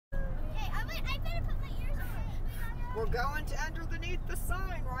We're going to underneath the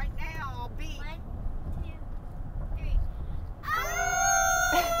sign right now. I'll be. 1, 2, 3.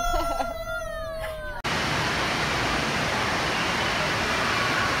 Oh!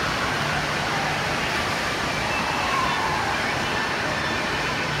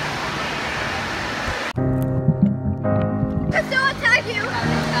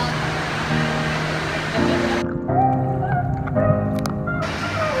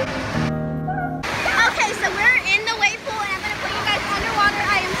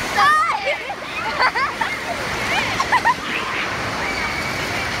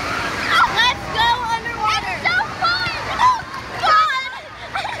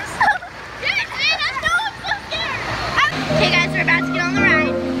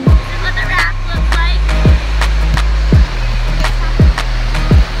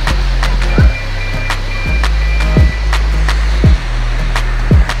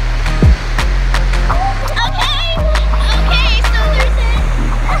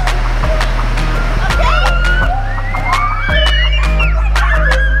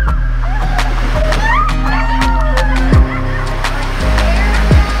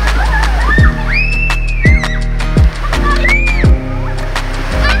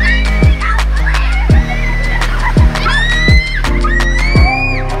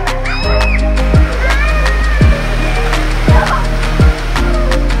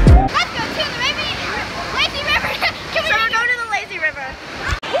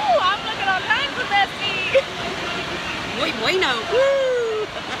 Bueno. Woo!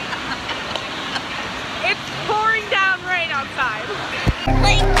 It's pouring down rain outside.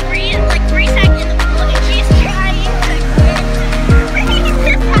 Like 3 seconds in the pool and she's trying to quit.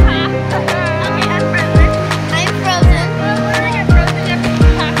 Okay, I'm frozen. I'm frozen. I got frozen.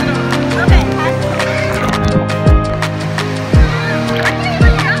 Pass it on. Okay, pass it on.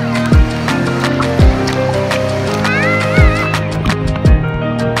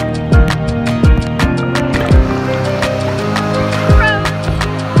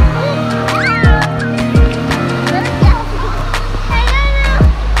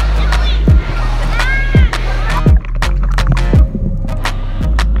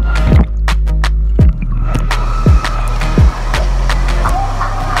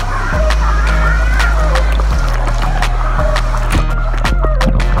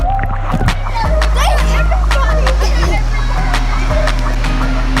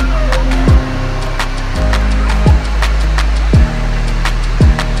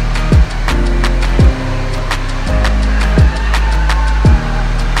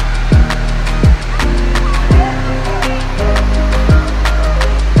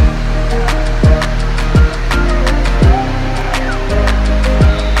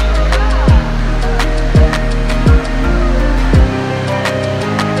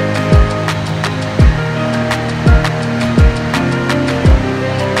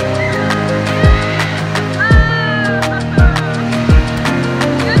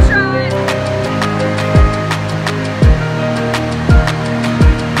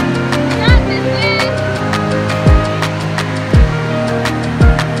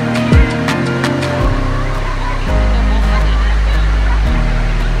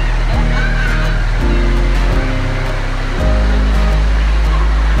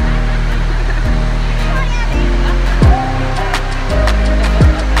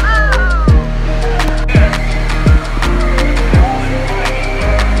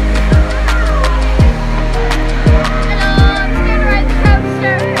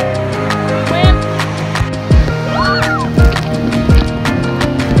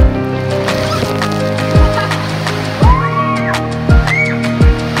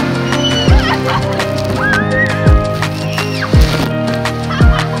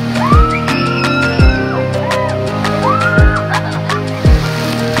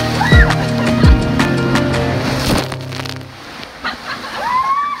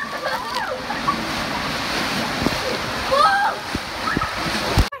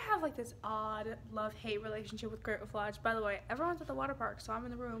 This odd love-hate relationship with Great Wolf Lodge. By the way, everyone's at the water park, so I'm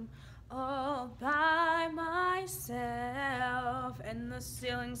in the room all by myself and the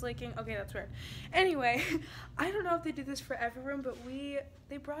ceiling's leaking. Okay, that's weird. Anyway, I don't know if they do this for every room, but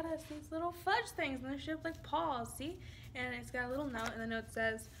they brought us these little fudge things and they're shaped like paws, see? And it's got a little note, and the note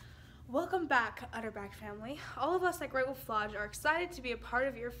says, "Welcome back, Utterback family. All of us at Great Wolf Lodge are excited to be a part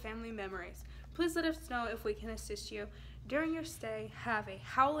of your family memories. Please let us know if we can assist you during your stay. Have a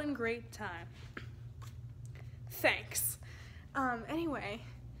howlin' great time." Thanks. Anyway,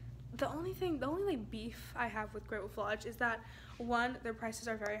 the only like beef I have with Great Wolf Lodge is that, one, their prices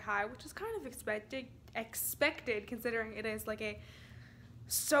are very high, which is kind of expected considering it is like a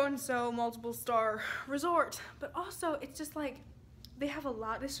so-and-so multiple star resort. But also, it's just like, they have a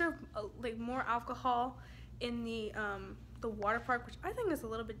lot, they serve like more alcohol in the water park, which I think is a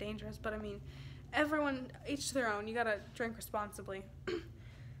little bit dangerous, but I mean, everyone, each to their own, you gotta drink responsibly.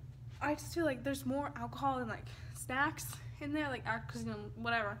 I just feel like there's more alcohol and like snacks in there, like, cause, you know,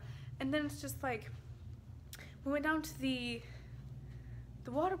 whatever. And then it's just like, we went down to the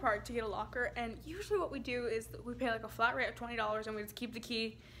water park to get a locker, and usually what we do is we pay like a flat rate of $20 and we just keep the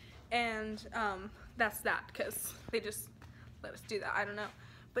key, and that's that, because they just let us do that. I don't know.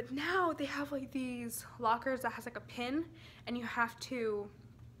 But now they have like these lockers that has like a pin, and you have to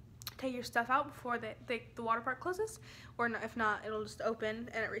take your stuff out before the water park closes, or if not, it'll just open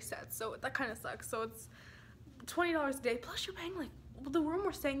and it resets. So that kind of sucks. So it's $20 a day, plus you're paying like, the room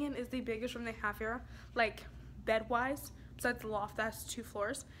we're staying in is the biggest room they have here, like bed-wise, besides the loft that has 2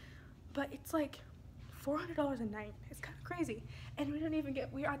 floors. But it's like $400 a night. It's kind of crazy. And we don't even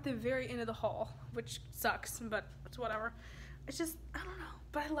we're at the very end of the hall, which sucks, but it's whatever. It's just, I don't know,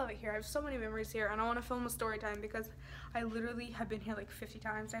 but I love it here. I have so many memories here, and I want to film a story time because I literally have been here like 50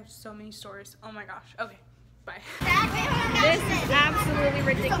 times. I have so many stories. Oh my gosh. Okay, bye. This is absolutely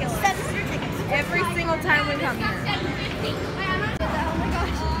ridiculous. Every single time we come here. 750. Oh my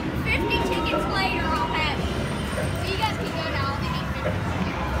gosh. 50 tickets later, I'll have it. So you guys can go now. I'll be 850.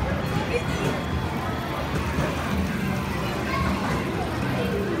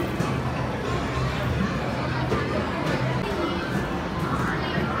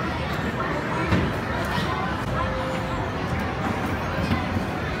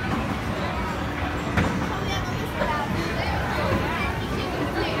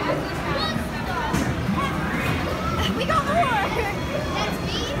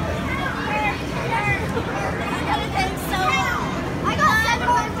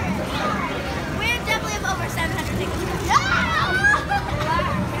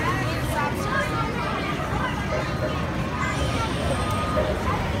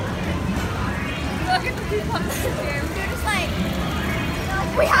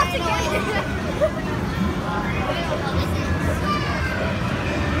 We have to get it. I don't know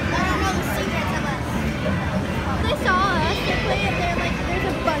the secrets of us. They saw us. They played it there. Like there's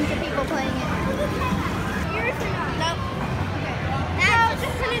a bunch of people playing it. Yours or not? Nope. Okay. No,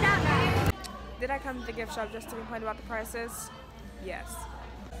 just print it out now. Did I come to the gift shop just to complain about the prices? Yes.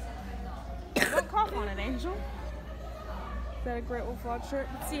 Don't cough on it, Angel. Is that a Great Wolf Lodge shirt?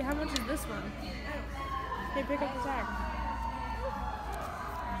 Let's see, how much is this one? Hey, pick up the tag.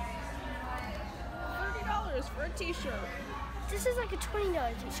 $30 for a t-shirt. This is like a $20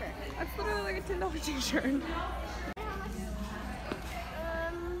 t-shirt. That's literally like a $10 t-shirt.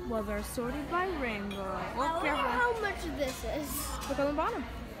 Well, they're sorted by rainbow. Well, I wonder careful. how much this is. Look on the bottom.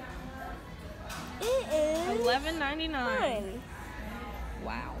 It is $11.99.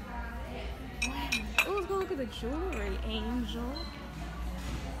 Wow. Oh, let's go look at the jewelry, Angel.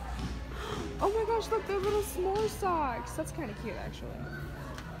 Oh my gosh, look, they're little s'more socks. That's kind of cute, actually.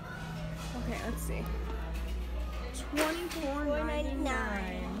 Okay, let's see. $24.99.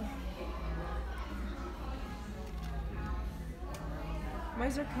 My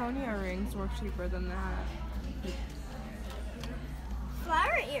zirconia rings were cheaper than that.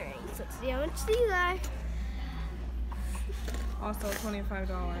 flower earrings. Let's see how much these are. Also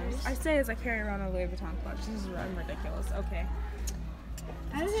 $25. I say as I carry around a Louis Vuitton clutch. This is ridiculous. Okay.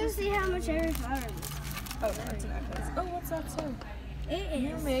 I was gonna see how much every flower is. Oh, that's a necklace. Oh, what's that say? It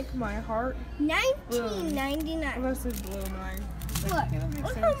You is make my heart. $19.99. Oh, this is blue mine. Look, Yeah, that makes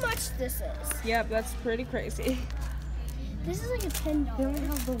look sense. how much this is. Yep, that's pretty crazy. This is like a $10. They only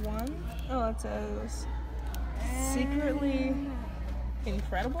have the one? Oh, it says secretly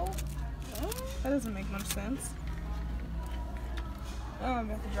incredible? That doesn't make much sense. Oh, I'm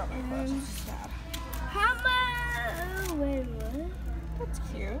about to drop my clutch. This is sad. How much? Wait, what? That's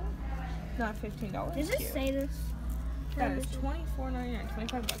cute. Not $15. Does it cute. say this? That is $24.99,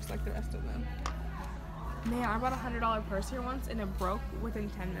 $25 like the rest of them. Man, I bought a $100 purse here once and it broke within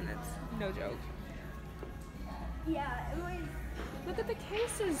 10 minutes. No joke. Yeah, it was. Look at the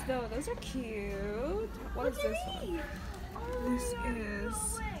cases though, those are cute. What is this one? This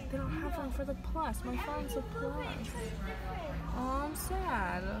is, they don't have one for the plus. My phone's a plus. Oh, I'm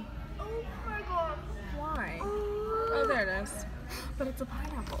sad. Oh my god. Why? Oh, there it is. But it's a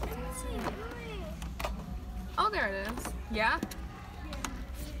pineapple. Let's see. Oh, there it is. Yeah?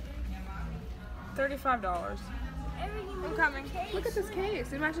 $35. I'm coming. Look at this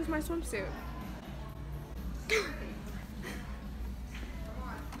case. It matches my swimsuit.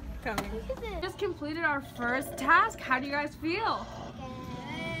 Coming. Look at this. Just completed our first task. How do you guys feel?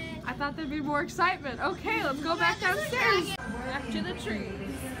 I thought there'd be more excitement. Okay, let's go back downstairs. to the trees.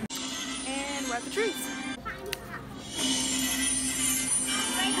 And we're at the trees.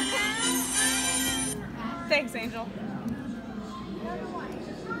 Thanks, Angel.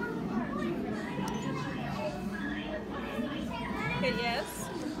 Okay, yes.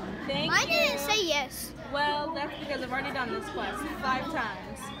 Thank Mine you. didn't say yes. Well, that's because I've already done this quest 5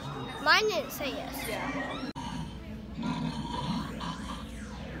 times. Mine didn't say yes. Yeah.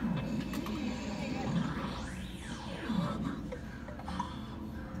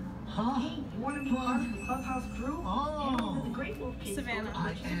 One of you are the clubhouse crew? Oh. The Great Wolf Cave. Savannah,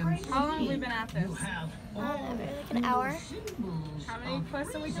 I am how long have we been at this? You have all Like an hour. symbols. How many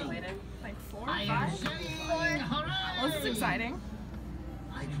quests have we completed? Like 4 or I 5? am saying hooray! Well, this is exciting.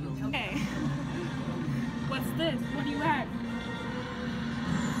 I will Okay. What's this? What do you have?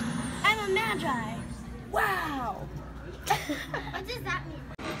 I'm a magi. Wow! What does that mean?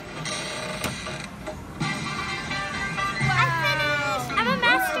 Wow! I finished. I'm a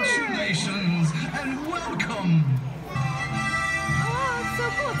master. Congratulations and welcome. Oh, it's so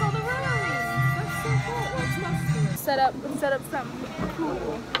cool. It's all the rooms. That's so cool. Let's set up something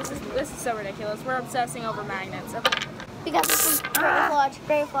cool. This is so ridiculous. We're obsessing over magnets. Okay. Because this is very large,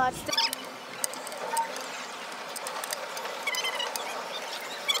 very large. This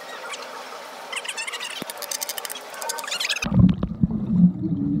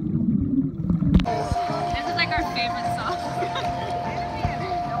is like our favorite song.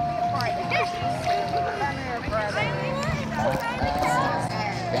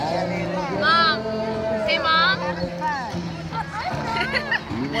 Mom! Hey, Mom!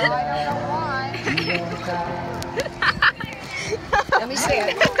 Let me see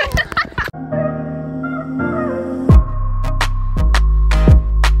it.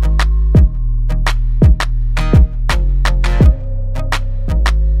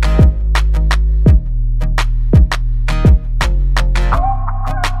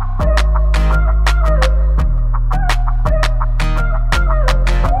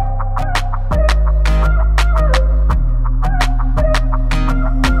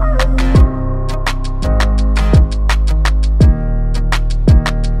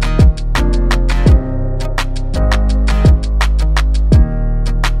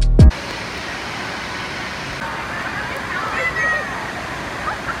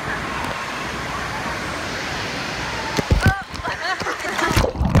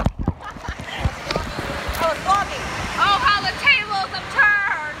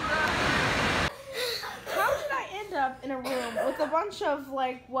 In a room with a bunch of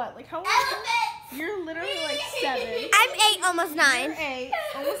like what? Like how old? You're literally like 7. I'm 8, almost 9. You're 8,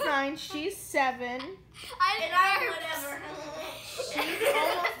 almost 9. She's 7. Whatever. She's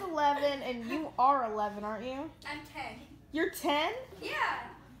almost 11, and you are 11, aren't you? I'm 10. You're 10? Yeah.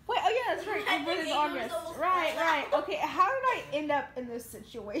 Wait, oh yeah, that's right. Your birthday's August. Right, right. Okay, how did I end up in this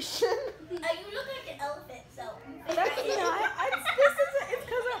situation? You look like an elephant, so. That's not. It's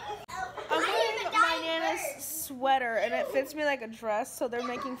because I'm wearing my Nana's sweater, and it fits me like a dress, so they're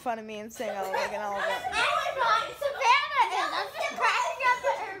making fun of me and saying I look like an elephant.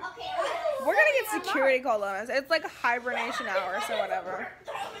 We're gonna get security called on us. It's like hibernation hour, so whatever.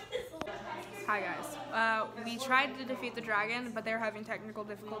 Hi guys. We tried to defeat the dragon, but they were having technical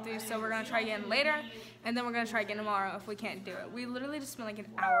difficulties, so we're gonna try again later, and then we're gonna try again tomorrow if we can't do it. We literally just spent like an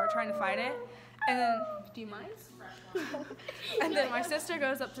hour trying to fight it, and then, do you mind? And then my sister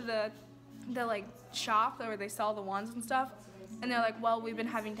goes up to the like shop where they sell the wands and stuff, and they're like, well, we've been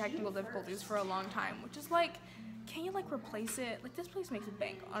having technical difficulties for a long time, which is like, can you like replace it? Like this place makes a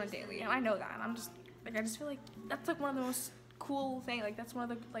bank on a daily, and I know that. And I'm just like, I just feel like that's like one of the most cool things. Like that's one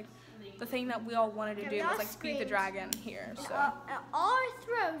of the like the thing that we all wanted to do was like beat the dragon here. So All our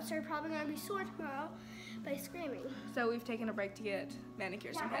throats are probably gonna be sore tomorrow by screaming. so we've taken a break to get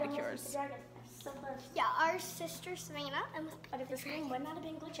manicures and pedicures. Yeah, our sister Savannah and but if the scream would not have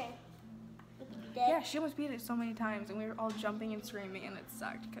been glitching. Yeah, she almost beat it so many times, and we were all jumping and screaming, and it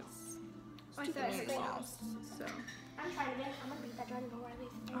sucked because stupid lost. So. I'm trying to beat. I'm gonna beat that dragon before I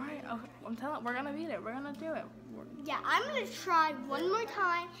leave. All right, okay, I'm telling. We're gonna beat it. We're gonna do it. Yeah, I'm gonna try one more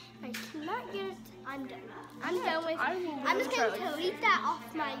time. If I cannot get it, I'm done. I'm done with. I'm just gonna delete that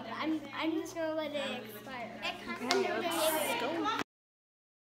off my. I'm just gonna let it expire. Okay, let's go.